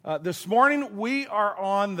This morning, we are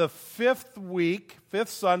on the fifth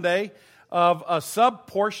Sunday of a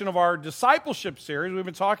sub-portion of our discipleship series. We've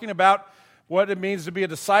been talking about what it means to be a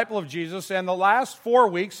disciple of Jesus, and the last 4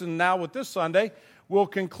 weeks, and now with this Sunday, we'll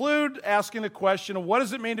conclude asking the question of what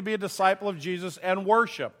does it mean to be a disciple of Jesus and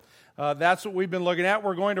worship. That's what we've been looking at.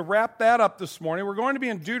 We're going to wrap that up this morning. We're going to be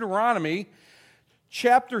in Deuteronomy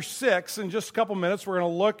chapter 6. In just a couple minutes, we're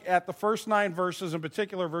going to look at the first 9 verses, in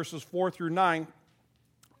particular verses 4 through 9.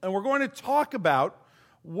 And we're going to talk about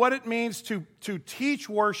what it means to teach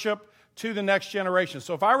worship to the next generation.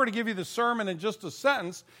 So if I were to give you the sermon in just a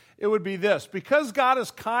sentence, it would be this. Because God is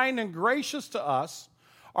kind and gracious to us,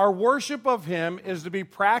 our worship of Him is to be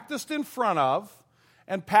practiced in front of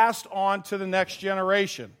and passed on to the next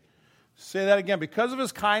generation. Say that again. Because of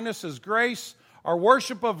His kindness, His grace, our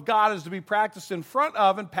worship of God is to be practiced in front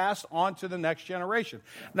of and passed on to the next generation.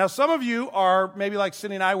 Now, some of you are, maybe like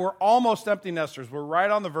Cindy and I, we're almost empty nesters. We're right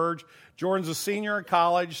on the verge. Jordan's a senior in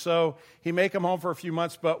college, so he may come home for a few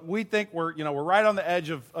months, but we think we're right on the edge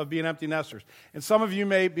of being empty nesters. And some of you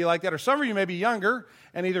may be like that, or some of you may be younger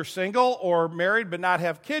and either single or married but not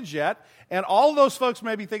have kids yet. And all of those folks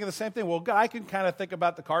may be thinking the same thing. Well, I can kind of think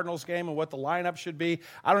about the Cardinals game and what the lineup should be.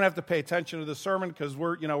 I don't have to pay attention to the sermon because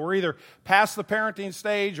we're either past the parenting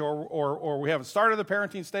stage or we haven't started the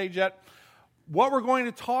parenting stage yet. What we're going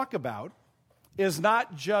to talk about is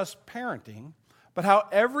not just parenting, but how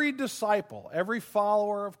every disciple, every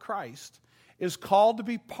follower of Christ is called to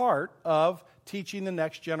be part of teaching the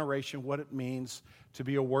next generation what it means to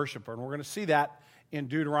be a worshiper. And we're going to see that in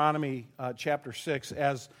Deuteronomy chapter 6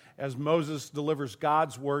 as Moses delivers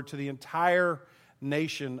God's word to the entire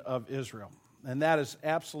nation of Israel. And that is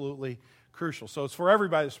absolutely crucial. So it's for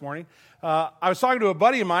everybody this morning. I was talking to a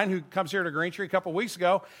buddy of mine who comes here to Green Tree a couple weeks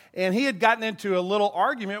ago, and he had gotten into a little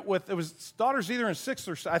argument with, his daughter's either in 6th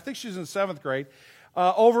or I think she's in 7th grade,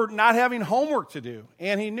 over not having homework to do.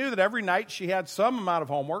 And he knew that every night she had some amount of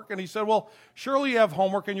homework, and he said, well, surely you have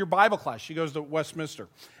homework in your Bible class. She goes to Westminster.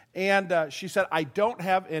 And she said, I don't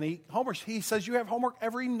have any homework. He says, you have homework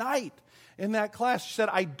every night in that class. She said,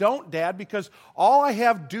 I don't, Dad, because all I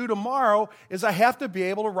have due tomorrow is I have to be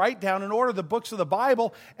able to write down and order the books of the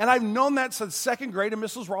Bible, and I've known that since 2nd grade in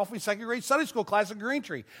Mrs. Rolfe's 2nd grade Sunday school class at Green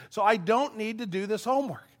Tree. So I don't need to do this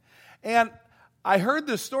homework. And I heard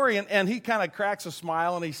this story, and he kind of cracks a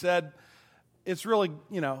smile, and he said, it's really,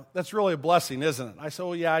 that's really a blessing, isn't it? I said,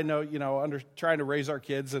 well, yeah, I know, trying to raise our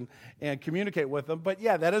kids and communicate with them. But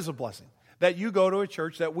yeah, that is a blessing. That you go to a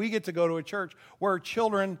church, that we get to go to a church where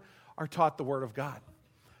children are taught the Word of God.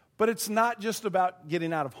 But it's not just about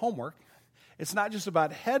getting out of homework. It's not just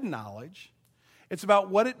about head knowledge. It's about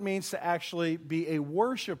what it means to actually be a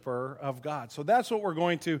worshiper of God. So that's what we're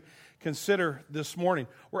going to consider this morning.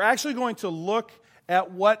 We're actually going to look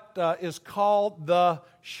at what is called the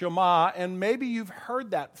Shema, and maybe you've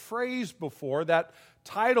heard that phrase before, that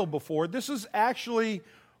title before. This is actually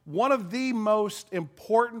one of the most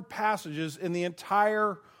important passages in the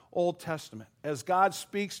entire Old Testament, as God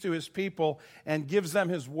speaks to His people and gives them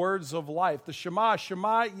His words of life. The Shema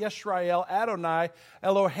Yisrael Adonai,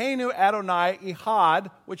 Eloheinu Adonai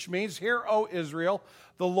Ehad, which means, hear, O Israel,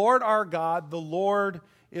 the Lord our God, the Lord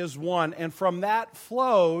is one. And from that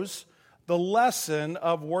flows the lesson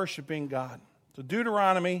of worshiping God. So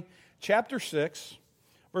Deuteronomy chapter 6,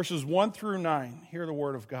 verses 1 through 9. Hear the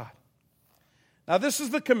word of God. Now this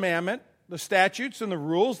is the commandment, the statutes and the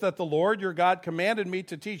rules that the Lord your God commanded me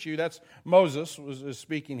to teach you. That's Moses is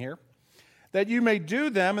speaking here. That you may do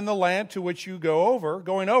them in the land to which you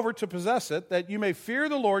going over to possess it, that you may fear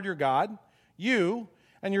the Lord your God, you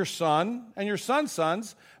and your son and your son's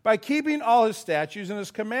sons, by keeping all His statutes and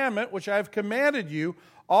His commandment, which I have commanded you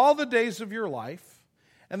all the days of your life,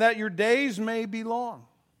 and that your days may be long.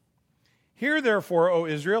 Hear therefore, O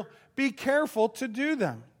Israel, be careful to do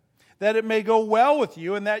them, that it may go well with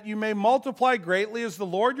you, and that you may multiply greatly as the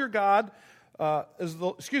Lord your God, as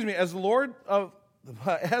the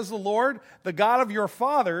Lord, the God of your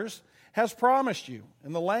fathers, has promised you,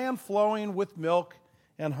 in the land flowing with milk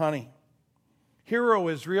and honey. Hear, O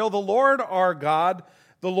Israel, the Lord our God,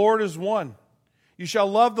 the Lord is one. You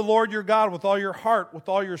shall love the Lord your God with all your heart, with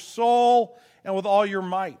all your soul, and with all your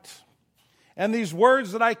might. And these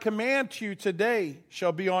words that I command to you today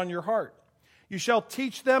shall be on your heart. You shall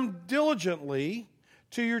teach them diligently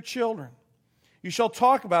to your children. You shall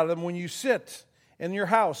talk about them when you sit in your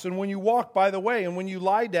house, and when you walk by the way, and when you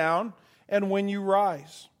lie down, and when you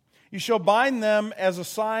rise. You shall bind them as a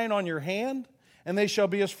sign on your hand, and they shall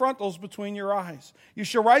be as frontals between your eyes. You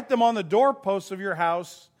shall write them on the doorposts of your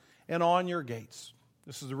house and on your gates.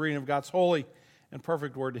 This is the reading of God's holy and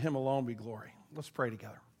perfect word. To Him alone be glory. Let's pray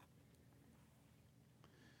together.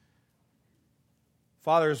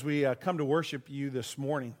 Father, as we come to worship you this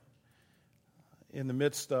morning, in the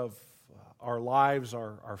midst of our lives,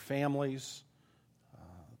 our families,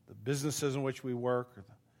 the businesses in which we work, or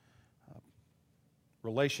the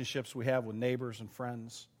relationships we have with neighbors and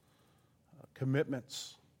friends,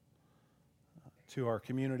 commitments to our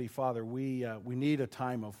community, Father, we need a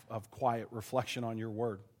time of quiet reflection on your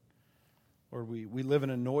word. Lord, we live in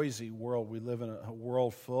a noisy world. We live in a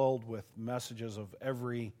world filled with messages of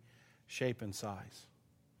every shape and size.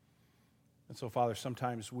 And so, Father,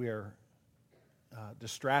 sometimes we are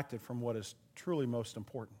distracted from what is truly most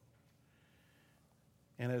important.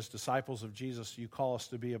 And as disciples of Jesus, you call us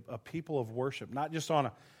to be a people of worship, not just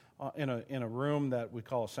in a room that we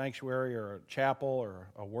call a sanctuary or a chapel or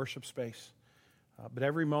a worship space, but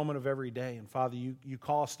every moment of every day. And Father, you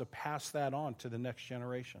call us to pass that on to the next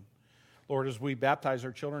generation. Lord, as we baptize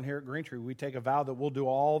our children here at Green Tree, we take a vow that we'll do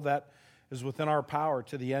all that is within our power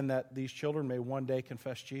to the end that these children may one day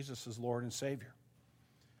confess Jesus as Lord and Savior.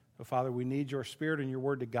 So, Father, we need your Spirit and your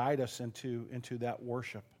word to guide us into that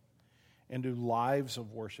worship, into lives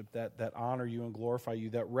of worship that honor you and glorify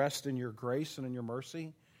you, that rest in your grace and in your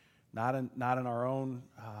mercy, not in our own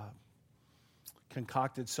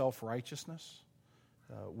concocted self-righteousness.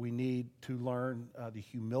 We need to learn the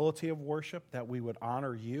humility of worship, that we would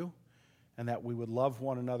honor you and that we would love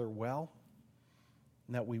one another well,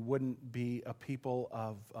 and that we wouldn't be a people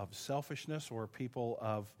of selfishness or a people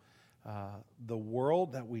of the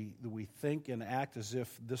world, that we think and act as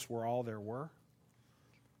if this were all there were.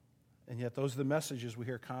 And yet those are the messages we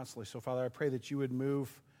hear constantly. So, Father, I pray that you would move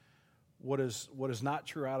what is not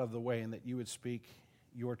true out of the way, and that you would speak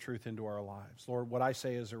your truth into our lives. Lord, what I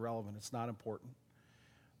say is irrelevant. It's not important.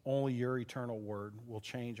 Only your eternal word will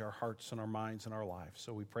change our hearts and our minds and our lives.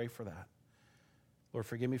 So we pray for that. Lord,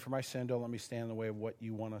 forgive me for my sin. Don't let me stand in the way of what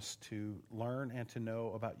you want us to learn and to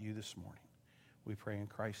know about you this morning. We pray in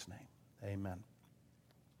Christ's name. Amen.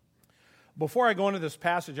 Before I go into this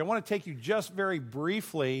passage, I want to take you just very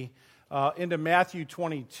briefly into Matthew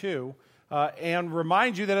 22 and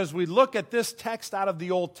remind you that as we look at this text out of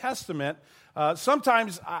the Old Testament,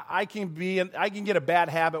 sometimes I can get a bad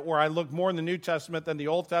habit where I look more in the New Testament than the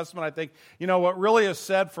Old Testament. I think, what really is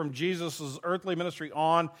said from Jesus' earthly ministry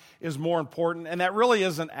on is more important, and that really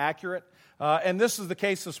isn't accurate. And this is the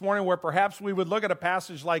case this morning where perhaps we would look at a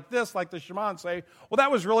passage like this, like the Shema, and say, well, that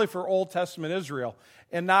was really for Old Testament Israel,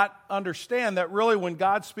 and not understand that really when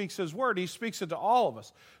God speaks his word, he speaks it to all of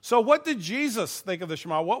us. So what did Jesus think of the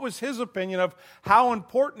Shema? What was his opinion of how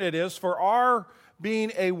important it is for our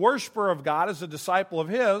being a worshiper of God as a disciple of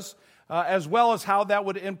his, as well as how that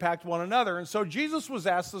would impact one another? And so Jesus was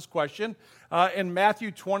asked this question in Matthew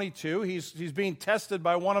 22. He's being tested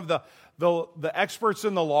by one of the experts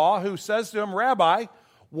in the law, who says to him, Rabbi,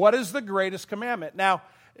 what is the greatest commandment? Now,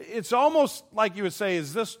 it's almost like you would say,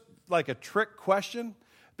 is this like a trick question?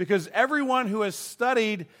 Because everyone who has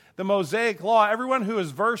studied the Mosaic law, everyone who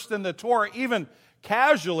is versed in the Torah, even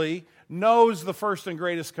casually, knows the first and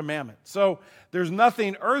greatest commandment. So there's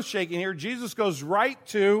nothing earth-shaking here. Jesus goes right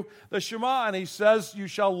to the Shema, and he says, you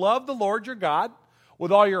shall love the Lord your God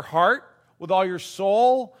with all your heart, with all your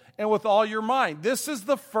soul, and with all your mind. This is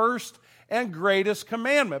the first and greatest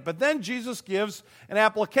commandment. But then Jesus gives an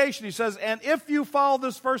application. He says, and if you follow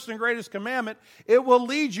this first and greatest commandment, it will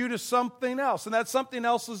lead you to something else. And that something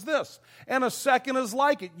else is this. And a second is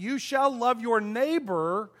like it. You shall love your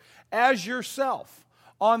neighbor as yourself.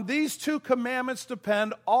 On these two commandments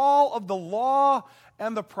depend all of the law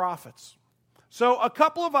and the prophets. So a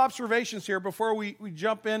couple of observations here before we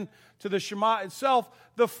jump into the Shema itself.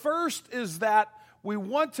 The first is that we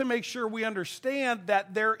want to make sure we understand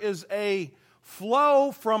that there is a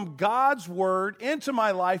flow from God's word into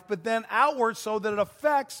my life, but then outward so that it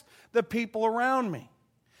affects the people around me.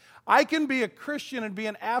 I can be a Christian and be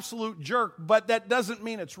an absolute jerk, but that doesn't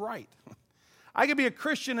mean it's right. I can be a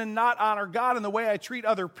Christian and not honor God in the way I treat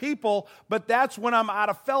other people, but that's when I'm out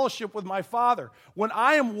of fellowship with my Father. When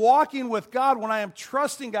I am walking with God, when I am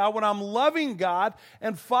trusting God, when I'm loving God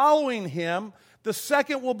and following him, the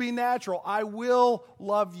second will be natural. I will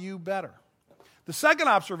love you better. The second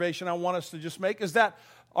observation I want us to just make is that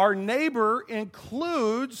our neighbor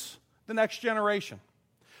includes the next generation.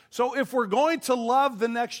 So if we're going to love the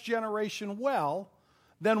next generation well,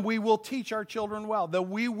 then we will teach our children well, that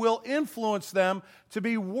we will influence them to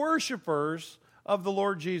be worshipers of the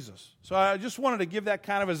Lord Jesus. So I just wanted to give that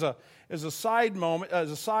kind of as a side moment,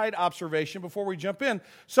 as a side observation before we jump in.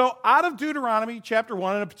 So out of Deuteronomy chapter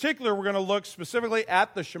 1, and in particular, we're going to look specifically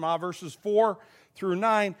at the Shema, verses 4 through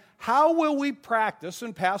 9. How will we practice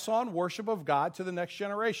and pass on worship of God to the next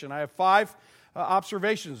generation? I have 5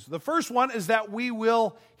 observations. The first one is that we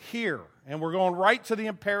will hear. And we're going right to the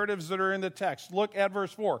imperatives that are in the text. Look at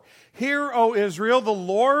verse 4. Hear, O Israel, the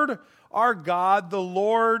Lord our God, the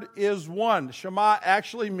Lord is one. Shema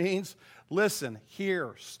actually means listen,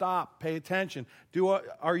 hear, stop, pay attention.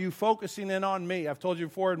 Are you focusing in on me? I've told you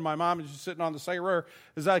before, and my mom is just sitting on the second row.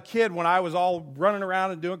 As a kid, when I was all running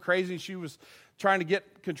around and doing crazy, she was trying to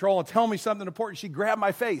get control and tell me something important. She'd grab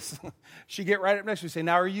my face. She'd get right up next to me and say,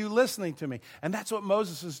 now are you listening to me? And that's what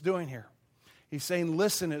Moses is doing here. He's saying,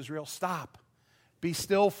 listen, Israel, stop. Be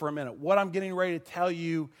still for a minute. What I'm getting ready to tell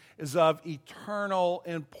you is of eternal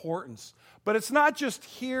importance. But it's not just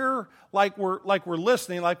here like we're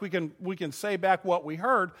listening, like we can say back what we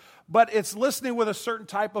heard, but it's listening with a certain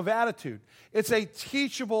type of attitude. It's a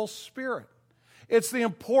teachable spirit. It's the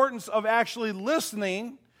importance of actually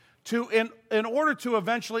listening to in order to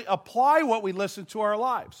eventually apply what we listen to our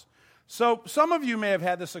lives. So some of you may have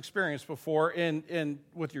had this experience before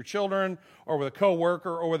with your children or with a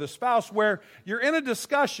coworker or with a spouse where you're in a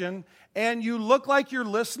discussion and you look like you're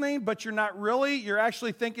listening, but you're not really. You're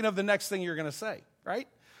actually thinking of the next thing you're going to say, right?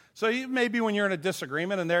 So maybe when you're in a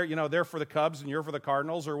disagreement and they're for the Cubs and you're for the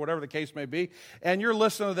Cardinals or whatever the case may be, and you're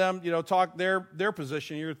listening to them, talk their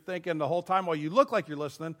position, you're thinking the whole time while you look like you're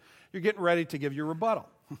listening, you're getting ready to give your rebuttal.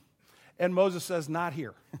 And Moses says, not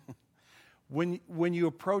here. When you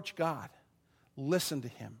approach God, listen to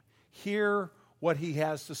him. Hear what he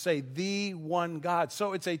has to say, the one God.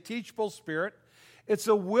 So it's a teachable spirit. It's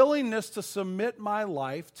a willingness to submit my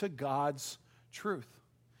life to God's truth.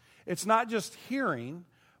 It's not just hearing,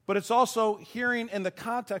 but it's also hearing in the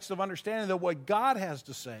context of understanding that what God has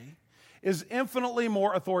to say is infinitely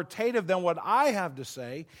more authoritative than what I have to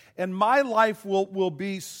say, and my life will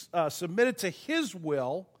be submitted to his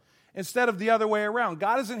will instead of the other way around.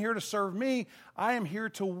 God isn't here to serve me. I am here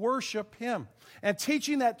to worship him. And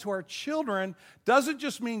teaching that to our children doesn't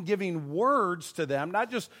just mean giving words to them, not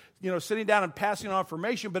just sitting down and passing on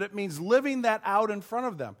information, but it means living that out in front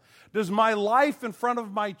of them. Does my life in front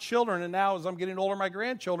of my children, and now as I'm getting older, my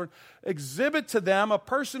grandchildren, exhibit to them a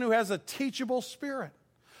person who has a teachable spirit?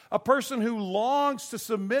 A person who longs to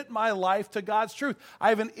submit my life to God's truth. I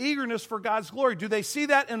have an eagerness for God's glory. Do they see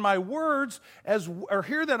that in my words or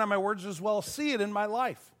hear that in my words as well as see it in my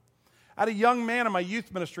life? I had a young man in my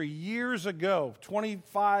youth ministry years ago,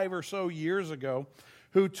 25 or so years ago,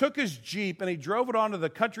 who took his Jeep and he drove it onto the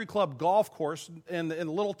country club golf course in the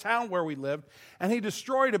little town where we lived, and he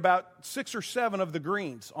destroyed about 6 or 7 of the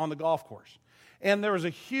greens on the golf course. And there was a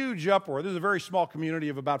huge uproar. This is a very small community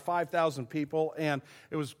of about 5,000 people, and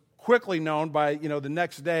it was quickly known by, the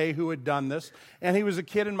next day who had done this. And he was a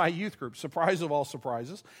kid in my youth group, surprise of all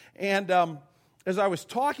surprises. And as I was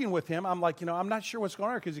talking with him, I'm like, I'm not sure what's going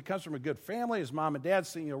on because he comes from a good family. His mom and dad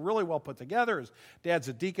seem, really well put together. His dad's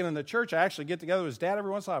a deacon in the church. I actually get together with his dad every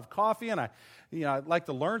once in a while, have coffee, and I'd like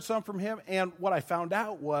to learn some from him. And what I found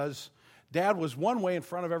out was Dad was one way in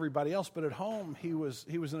front of everybody else, but at home he was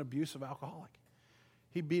an abusive alcoholic.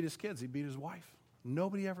 He beat his kids. He beat his wife.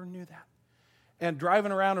 Nobody ever knew that. And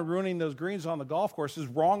driving around and ruining those greens on the golf course, as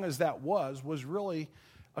wrong as that was really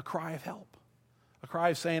a cry of help. A cry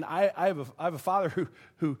of saying, I have a father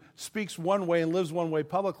who speaks one way and lives one way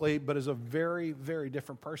publicly, but is a very, very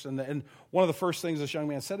different person. And one of the first things this young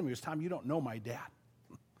man said to me was, Tom, you don't know my dad.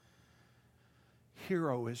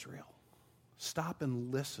 Hear, O Israel. Stop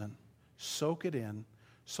and listen. Soak it in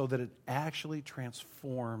so that it actually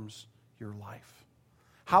transforms your life.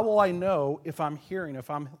 How will I know if I'm hearing, if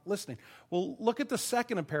I'm listening? Well, look at the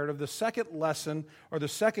second imperative, the second lesson, or the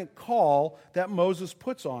second call that Moses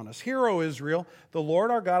puts on us. Hear, O Israel, the Lord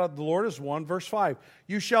our God, the Lord is one. Verse 5,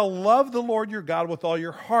 you shall love the Lord your God with all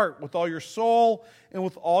your heart, with all your soul, and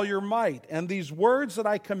with all your might. And these words that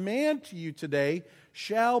I command to you today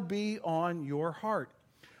shall be on your heart.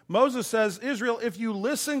 Moses says, Israel, if you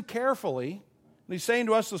listen carefully, and he's saying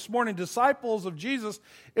to us this morning, disciples of Jesus,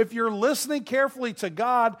 if you're listening carefully to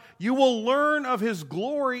God, you will learn of his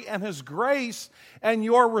glory and his grace, and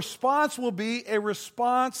your response will be a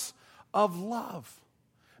response of love.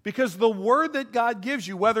 Because the word that God gives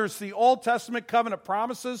you, whether it's the Old Testament covenant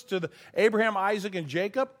promises to Abraham, Isaac, and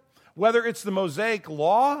Jacob, whether it's the Mosaic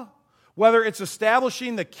law, whether it's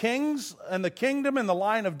establishing the kings and the kingdom in the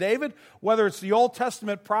line of David, whether it's the Old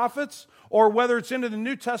Testament prophets, or whether it's into the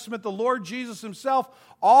New Testament, the Lord Jesus himself,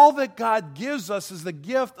 all that God gives us is the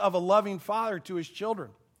gift of a loving father to his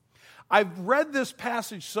children. I've read this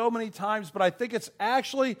passage so many times, but I think it's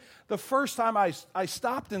actually the first time I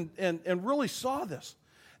stopped and really saw this.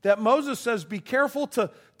 That Moses says, be careful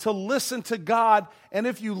to listen to God, and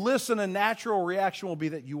if you listen, a natural reaction will be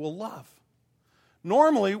that you will love.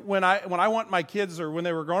 Normally, when I want my kids, or when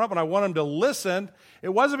they were growing up and I want them to listen, it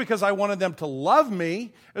wasn't because I wanted them to love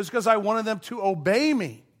me. It was because I wanted them to obey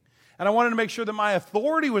me. And I wanted to make sure that my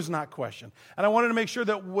authority was not questioned. And I wanted to make sure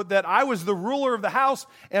that I was the ruler of the house,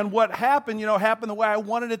 and what happened, happened the way I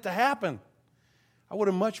wanted it to happen. I would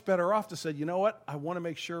have much better off to say, you know what? I want to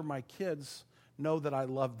make sure my kids know that I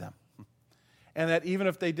love them. And that even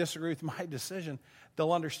if they disagree with my decision,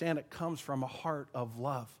 they'll understand it comes from a heart of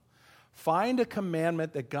love. Find a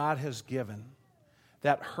commandment that God has given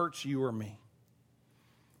that hurts you or me.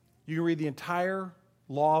 You can read the entire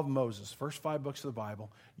law of Moses, first 5 books of the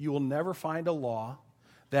Bible. You will never find a law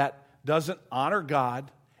that doesn't honor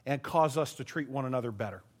God and cause us to treat one another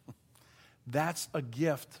better. That's a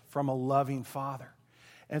gift from a loving Father.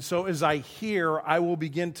 And so as I hear, I will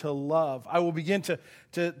begin to love. I will begin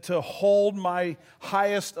to hold my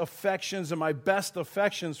highest affections and my best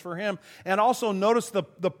affections for Him. And also notice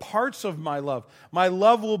the parts of my love. My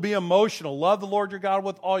love will be emotional. Love the Lord your God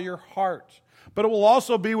with all your heart. But it will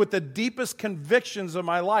also be with the deepest convictions of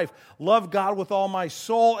my life. Love God with all my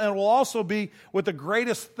soul. And it will also be with the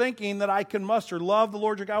greatest thinking that I can muster. Love the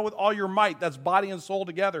Lord your God with all your might. That's body and soul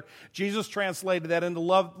together. Jesus translated that into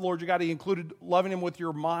love the Lord your God. He included loving Him with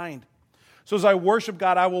your mind. So as I worship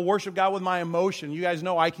God, I will worship God with my emotion. You guys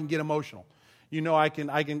know I can get emotional. You know I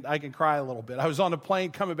can cry a little bit. I was on a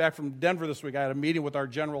plane coming back from Denver this week. I had a meeting with our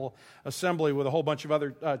General Assembly with a whole bunch of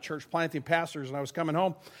other church planting pastors, and I was coming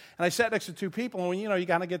home, and I sat next to 2 people, and you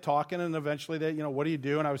kind of get talking, and eventually they, what do you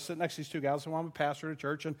do? And I was sitting next to these 2 guys, and I'm a pastor at a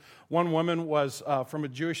church, and one woman was from a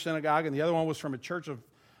Jewish synagogue, and the other one was from a church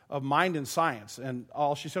of mind and science, and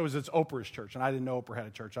all she said was it's Oprah's church, and I didn't know Oprah had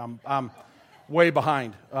a church. I'm way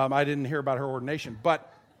behind. I didn't hear about her ordination, but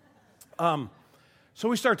so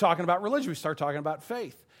we started talking about religion. We started talking about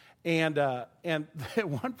faith. And at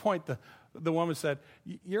one point, the woman said,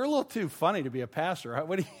 "You're a little too funny to be a pastor.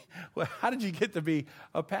 How did you get to be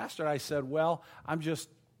a pastor?" And I said, "Well, I'm just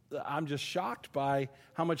shocked by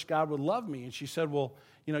how much God would love me." And she said, "Well,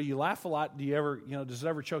 you laugh a lot. Do you ever, does it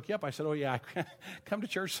ever choke you up?" I said, "Oh yeah, come to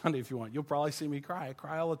church Sunday if you want. You'll probably see me cry. I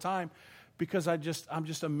cry all the time because I'm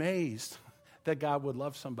just amazed that God would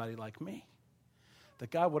love somebody like me. That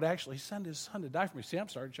God would actually send His Son to die for me." See, I'm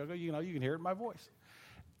starting to choke. You can hear it in my voice.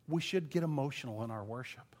 We should get emotional in our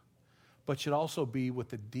worship, but should also be with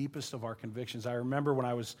the deepest of our convictions. I remember when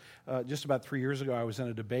I was, just about 3 years ago, I was in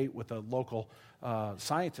a debate with a local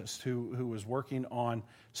scientist who was working on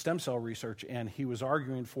stem cell research, and he was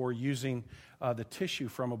arguing for using the tissue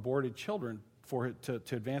from aborted children to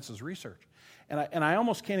advance his research. And I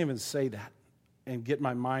almost can't even say that and get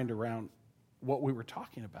my mind around what we were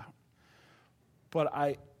talking about. But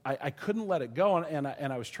I couldn't let it go, and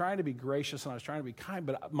I was trying to be gracious and I was trying to be kind,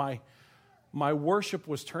 but my worship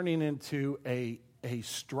was turning into a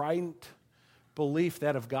strident belief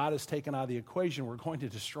that if God is taken out of the equation, we're going to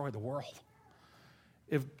destroy the world.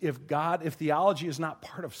 If theology is not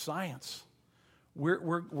part of science,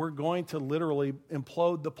 we're going to literally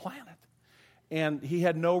implode the planet. And he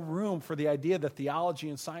had no room for the idea that theology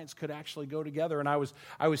and science could actually go together. And I was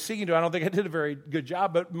seeking to, I don't think I did a very good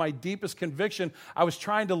job, but my deepest conviction, I was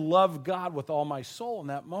trying to love God with all my soul in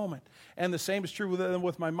that moment. And the same is true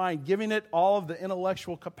with my mind, giving it all of the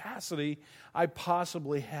intellectual capacity I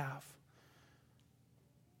possibly have.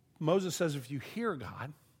 Moses says, if you hear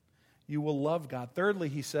God, you will love God. Thirdly,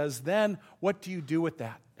 he says, then what do you do with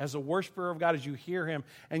that? As a worshiper of God, as you hear Him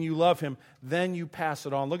and you love Him, then you pass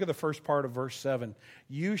it on. Look at the first part of verse 7.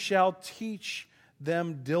 You shall teach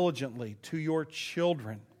them diligently to your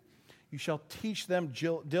children. You shall teach them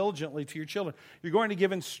diligently to your children. You're going to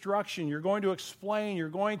give instruction. You're going to explain. You're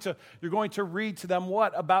going to read to them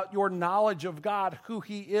what? About your knowledge of God, who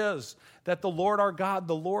He is, that the Lord our God,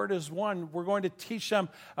 the Lord is one. We're going to teach them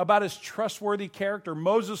about His trustworthy character.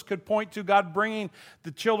 Moses could point to God bringing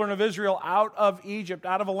the children of Israel out of Egypt,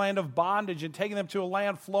 out of a land of bondage, and taking them to a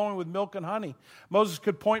land flowing with milk and honey. Moses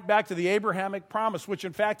could point back to the Abrahamic promise, which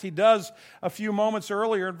in fact he does a few moments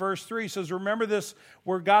earlier in verse 3. He says, remember this,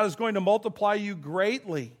 where God is going to multiply you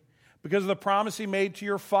greatly because of the promise He made to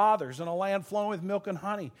your fathers in a land flowing with milk and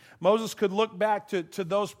honey. Moses could look back to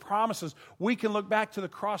those promises. We can look back to the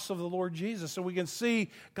cross of the Lord Jesus, so we can see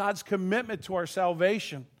God's commitment to our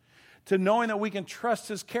salvation, to knowing that we can trust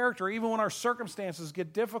His character even when our circumstances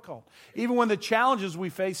get difficult. Even when the challenges we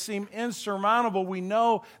face seem insurmountable, we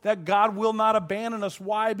know that God will not abandon us.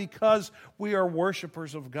 Why? Because we are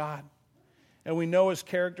worshipers of God. And we know His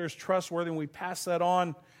character is trustworthy, and we pass that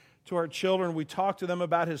on to our children. We talk to them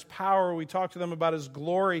about His power. We talk to them about His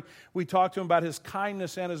glory. We talk to them about His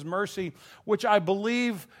kindness and His mercy, which I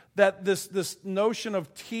believe that this notion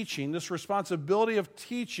of teaching, this responsibility of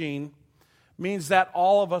teaching, means that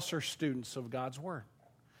all of us are students of God's Word.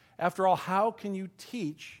 After all, how can you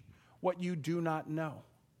teach what you do not know?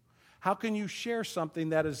 How can you share something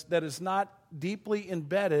that is not deeply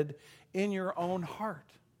embedded in your own heart?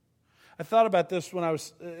 I thought about this when I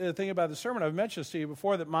was thinking about the sermon. I've mentioned this to you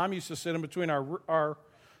before that Mom used to sit in between our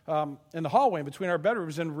in the hallway in between our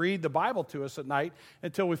bedrooms and read the Bible to us at night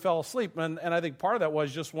until we fell asleep. And I think part of that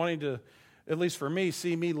was just wanting to, at least for me,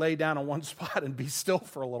 see me lay down in one spot and be still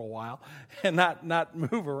for a little while and not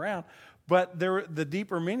move around. But the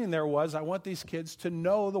deeper meaning there was, I want these kids to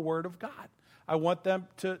know the Word of God. I want them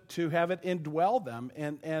to have it indwell them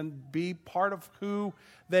and be part of who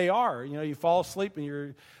they are. You know, you fall asleep and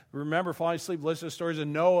you remember falling asleep, listen to stories of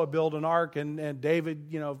Noah build an ark and David,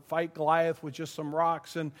 fight Goliath with just some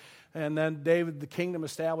rocks and then David, the kingdom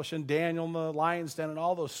established, and Daniel in the lion's den, and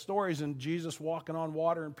all those stories, and Jesus walking on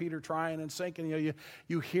water and Peter trying and sinking.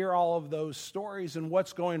 You hear all of those stories, and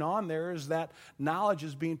what's going on there is that knowledge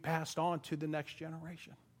is being passed on to the next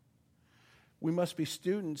generation. We must be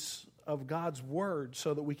students of God's Word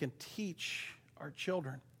so that we can teach our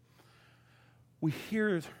children. We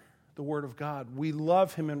hear the Word of God. We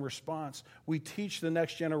love Him in response. We teach the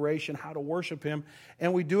next generation how to worship Him,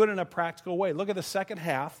 and we do it in a practical way. Look at the second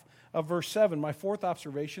half of verse 7. My fourth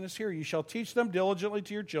observation is here. You shall teach them diligently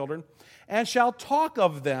to your children, and shall talk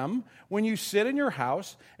of them when you sit in your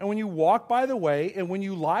house, and when you walk by the way, and when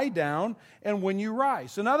you lie down, and when you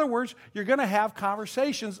rise. In other words, you're going to have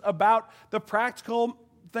conversations about the practical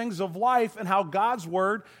things of life and how God's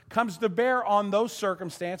Word comes to bear on those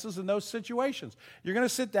circumstances and those situations. You're going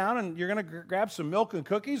to sit down and you're going to grab some milk and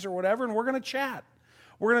cookies or whatever, and we're going to chat.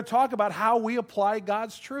 We're going to talk about how we apply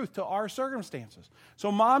God's truth to our circumstances. So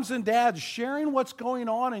moms and dads, sharing what's going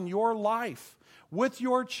on in your life with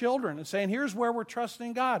your children and saying, here's where we're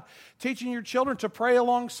trusting God. Teaching your children to pray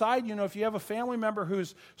alongside you. If you have a family member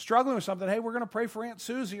who's struggling with something, hey, we're going to pray for Aunt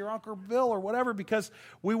Susie or Uncle Bill or whatever, because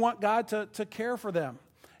we want God to care for them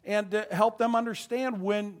and to help them understand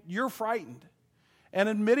when you're frightened. And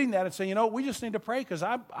admitting that and saying, we just need to pray because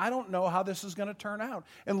I don't know how this is going to turn out.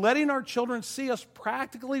 And letting our children see us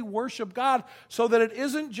practically worship God so that it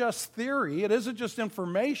isn't just theory, it isn't just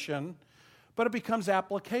information, but it becomes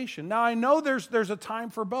application. Now, I know there's a time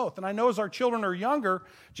for both. And I know as our children are younger,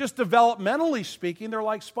 just developmentally speaking, they're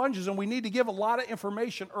like sponges, and we need to give a lot of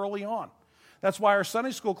information early on. That's why our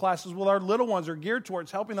Sunday school classes with our little ones are geared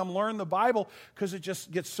towards helping them learn the Bible, because it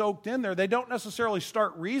just gets soaked in there. They don't necessarily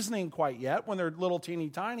start reasoning quite yet when they're little teeny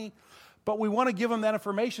tiny, but we want to give them that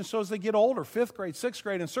information so as they get older, 5th grade, 6th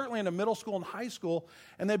grade, and certainly into middle school and high school,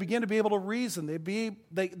 and they begin to be able to reason.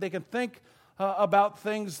 They can think about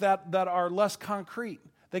things that are less concrete.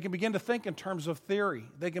 They can begin to think in terms of theory.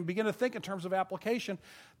 They can begin to think in terms of application.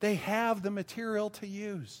 They have the material to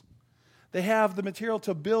use. They have the material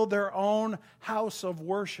to build their own house of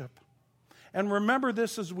worship. And remember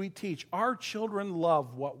this as we teach. Our children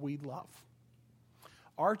love what we love.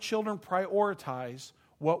 Our children prioritize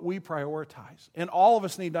what we prioritize. And all of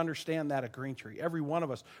us need to understand that at Green Tree. Every one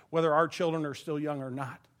of us, whether our children are still young or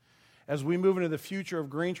not. As we move into the future of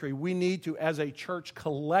Green Tree, we need to, as a church,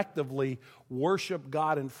 collectively worship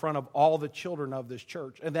God in front of all the children of this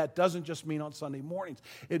church. And that doesn't just mean on Sunday mornings.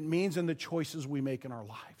 It means in the choices we make in our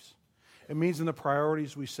lives. It means in the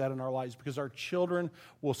priorities we set in our lives, because our children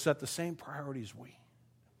will set the same priorities we.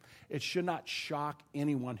 It should not shock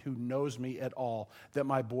anyone who knows me at all that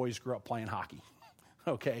my boys grew up playing hockey.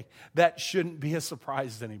 Okay? That shouldn't be a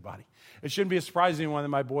surprise to anybody. It shouldn't be a surprise to anyone that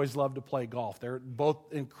my boys love to play golf. They're both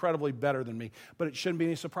incredibly better than me. But it shouldn't be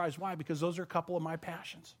any surprise. Why? Because those are a couple of my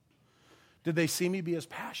passions. Did they see me be as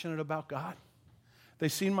passionate about God? They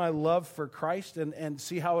see my love for Christ and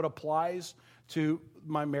see how it applies to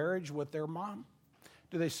my marriage with their mom?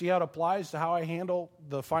 Do they see how it applies to how I handle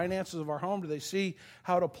the finances of our home? Do they see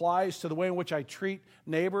how it applies to the way in which I treat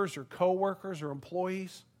neighbors or coworkers or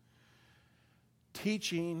employees?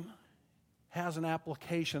 Teaching has an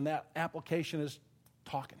application. That application is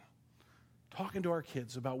talking to our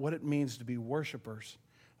kids about what it means to be worshipers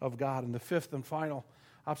of God. And the fifth and final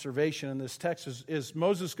observation in this text is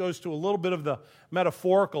Moses goes to a little bit of the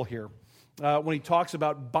metaphorical here. When he talks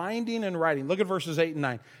about binding and writing. Look at verses 8 and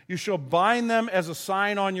 9. You shall bind them as a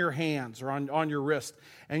sign on your hands or on your wrist,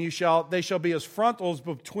 and they shall be as frontals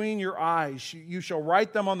between your eyes. You shall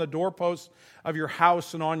write them on the doorposts of your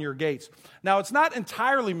house and on your gates. Now, it's not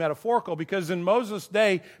entirely metaphorical, because in Moses'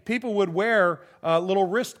 day, people would wear little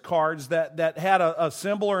wrist cards that had a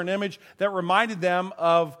symbol or an image that reminded them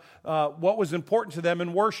of what was important to them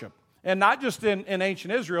in worship. And not just in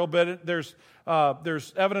ancient Israel, but there's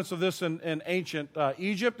evidence of this in ancient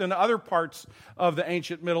Egypt and other parts of the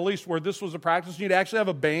ancient Middle East where this was a practice. You'd actually have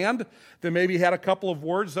a band that maybe had a couple of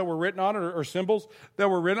words that were written on it or symbols that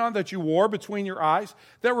were written on that you wore between your eyes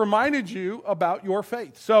that reminded you about your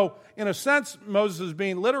faith. So in a sense, Moses is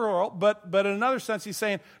being literal, but in another sense, he's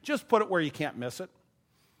saying, just put it where you can't miss it.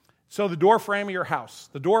 So the door frame of your house,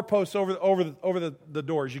 the doorposts over the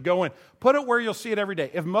doors, you go in. Put it where you'll see it every day.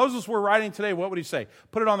 If Moses were writing today, what would he say?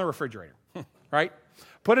 Put it on the refrigerator, right?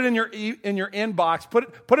 Put it in your inbox. Put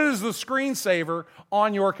it as the screensaver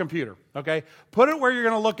on your computer, okay? Put it where you're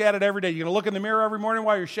going to look at it every day. You're going to look in the mirror every morning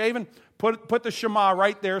while you're shaving. Put the Shema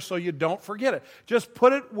right there so you don't forget it. Just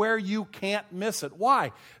put it where you can't miss it.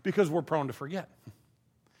 Why? Because we're prone to forget.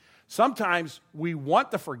 Sometimes we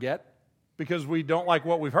want to forget because we don't like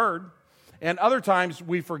what we've heard. And other times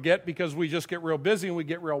we forget because we just get real busy and we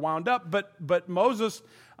get real wound up. But Moses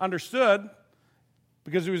understood,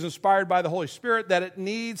 because he was inspired by the Holy Spirit, that it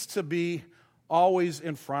needs to be always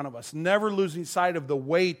in front of us, never losing sight of the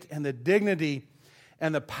weight and the dignity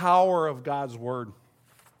and the power of God's Word.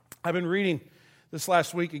 I've been reading this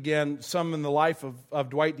last week again, some in the life of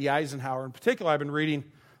Dwight D. Eisenhower. In particular, I've been reading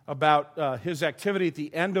about his activity at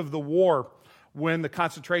the end of the war when the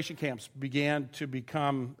concentration camps began to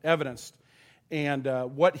become evidenced, and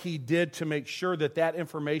what he did to make sure that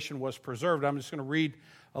information was preserved. I'm just going to read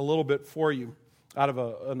a little bit for you out of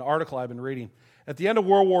an article I've been reading. At the end of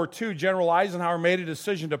World War II, General Eisenhower made a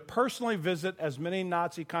decision to personally visit as many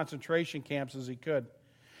Nazi concentration camps as he could.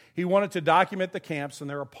 He wanted to document the camps and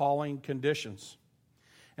their appalling conditions.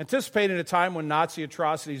 Anticipating a time when Nazi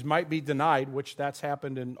atrocities might be denied, which that's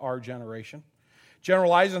happened in our generation,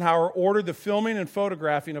 General Eisenhower ordered the filming and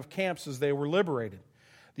photographing of camps as they were liberated.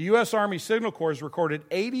 The U.S. Army Signal Corps recorded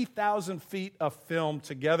 80,000 feet of film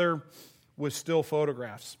together with still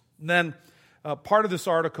photographs. And then part of this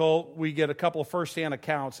article, we get a couple of firsthand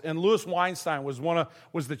accounts. And Louis Weinstein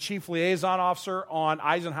was the chief liaison officer on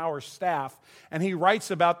Eisenhower's staff, and he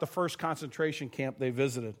writes about the first concentration camp they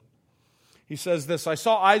visited. He says this: "I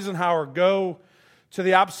saw Eisenhower go to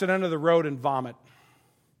the opposite end of the road and vomit.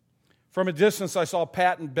 From a distance, I saw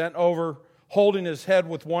Patton bent over, holding his head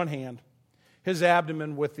with one hand, his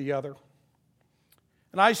abdomen with the other.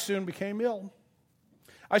 And I soon became ill.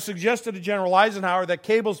 I suggested to General Eisenhower that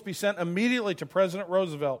cables be sent immediately to President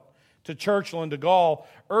Roosevelt, to Churchill, and de Gaulle,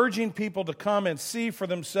 urging people to come and see for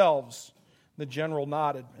themselves." The general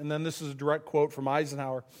nodded. And then this is a direct quote from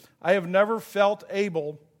Eisenhower: "I have never felt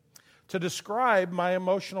able to describe my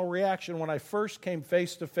emotional reaction when I first came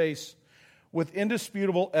face to face with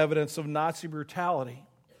indisputable evidence of Nazi brutality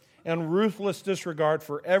and ruthless disregard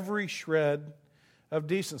for every shred of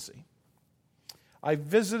decency. I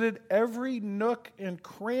visited every nook and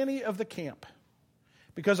cranny of the camp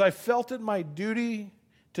because I felt it my duty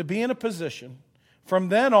to be in a position from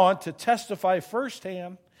then on to testify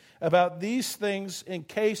firsthand about these things in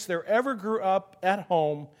case there ever grew up at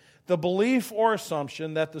home the belief or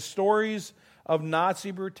assumption that the stories of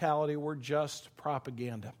Nazi brutality were just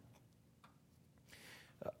propaganda."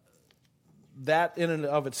 That in and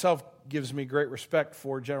of itself gives me great respect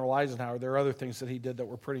for General Eisenhower. There are other things that he did that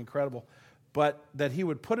were pretty incredible, but that he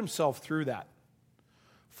would put himself through that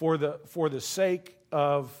for the sake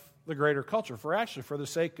of the greater culture, for the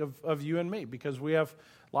sake of you and me, because we have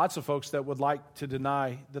lots of folks that would like to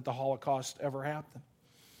deny that the Holocaust ever happened.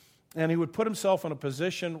 And he would put himself in a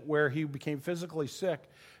position where he became physically sick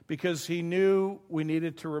because he knew we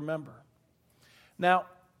needed to remember. Now,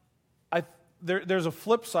 there's a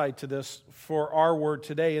flip side to this for our word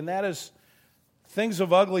today, and that is things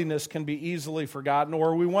of ugliness can be easily forgotten,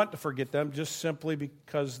 or we want to forget them just simply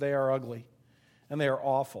because they are ugly and they are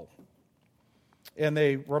awful. And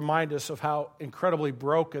they remind us of how incredibly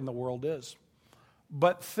broken the world is.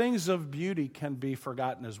 But things of beauty can be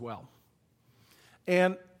forgotten as well.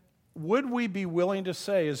 And would we be willing to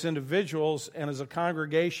say, as individuals and as a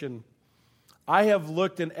congregation, I have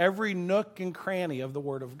looked in every nook and cranny of the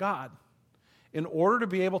Word of God in order to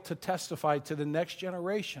be able to testify to the next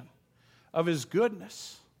generation of His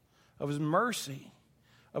goodness, of His mercy,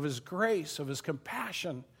 of His grace, of His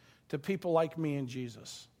compassion to people like me and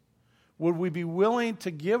Jesus? Would we be willing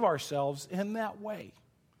to give ourselves in that way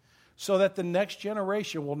so that the next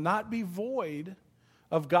generation will not be void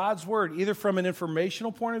of God's Word, either from an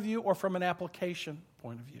informational point of view or from an application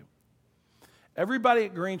point of view? Everybody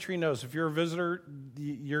at Green Tree knows, if you're a visitor,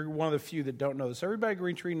 you're one of the few that don't know this. Everybody at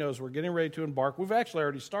Green Tree knows we're getting ready to embark. We've actually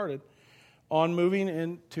already started on moving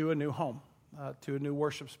into a new home, to a new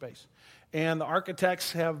worship space. And the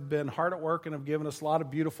architects have been hard at work and have given us a lot of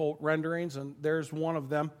beautiful renderings, and there's one of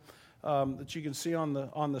them that you can see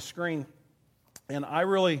on the screen. And I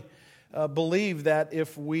really believe that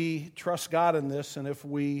if we trust God in this, and if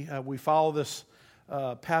we follow this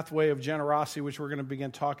pathway of generosity, which we're going to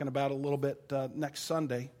begin talking about a little bit next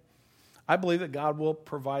Sunday, I believe that God will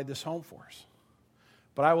provide this home for us.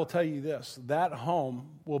 But I will tell you this, that home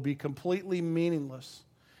will be completely meaningless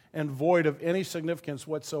and void of any significance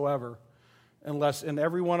whatsoever unless in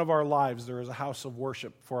every one of our lives there is a house of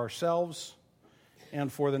worship for ourselves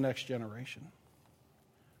and for the next generation.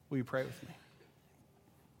 Will you pray with me?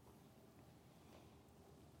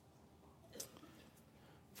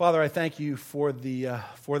 Father, I thank you for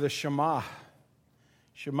the Shema.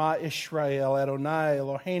 Shema Israel, Adonai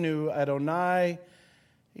Eloheinu, Adonai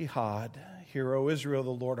Echad. Hear, O Israel, the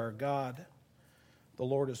Lord our God, the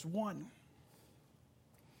Lord is one.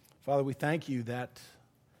 Father, we thank you that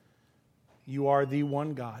you are the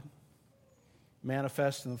one God,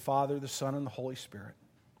 manifest in the Father, the Son, and the Holy Spirit,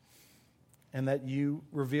 and that you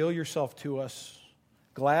reveal yourself to us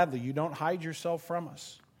gladly. You don't hide yourself from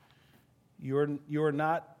us. You are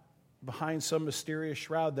not behind some mysterious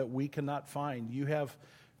shroud that we cannot find. You have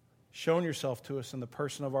shown yourself to us in the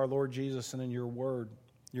person of our Lord Jesus and in your word,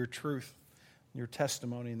 your truth, your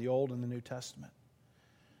testimony in the Old and the New Testament.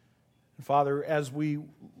 And Father, as we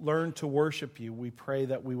learn to worship you, we pray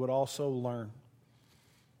that we would also learn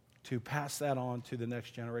to pass that on to the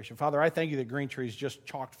next generation. Father, I thank you that Green Tree is just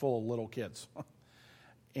chock full of little kids.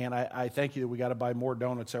 And I thank you that we got to buy more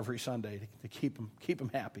donuts every Sunday to keep them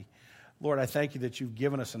happy. Lord, I thank you that you've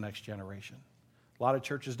given us a next generation. A lot of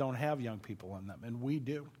churches don't have young people in them, and we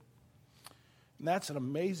do. And that's an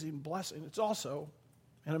amazing blessing. It's also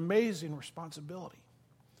an amazing responsibility.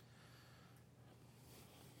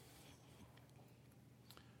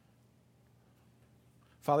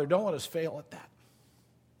 Father, don't let us fail at that.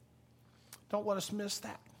 Don't let us miss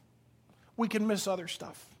that. We can miss other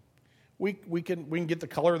stuff. We can get the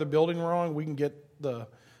color of the building wrong. We can get the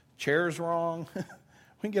chairs wrong.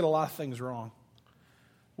 We can get a lot of things wrong.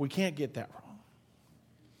 We can't get that wrong.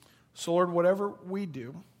 So, Lord, whatever we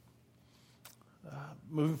do,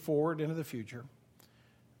 moving forward into the future,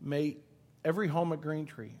 may every home at Green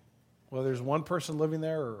Tree, whether there's one person living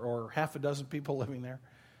there or half a dozen people living there,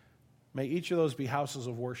 may each of those be houses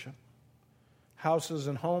of worship, houses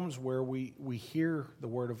and homes where we hear the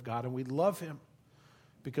Word of God and we love Him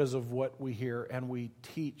because of what we hear, and we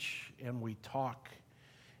teach and we talk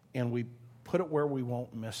and we put it where we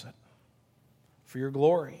won't miss it. For your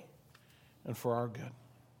glory and for our good.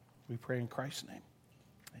 We pray in Christ's name.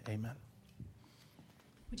 Amen.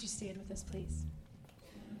 Would you stand with us, please?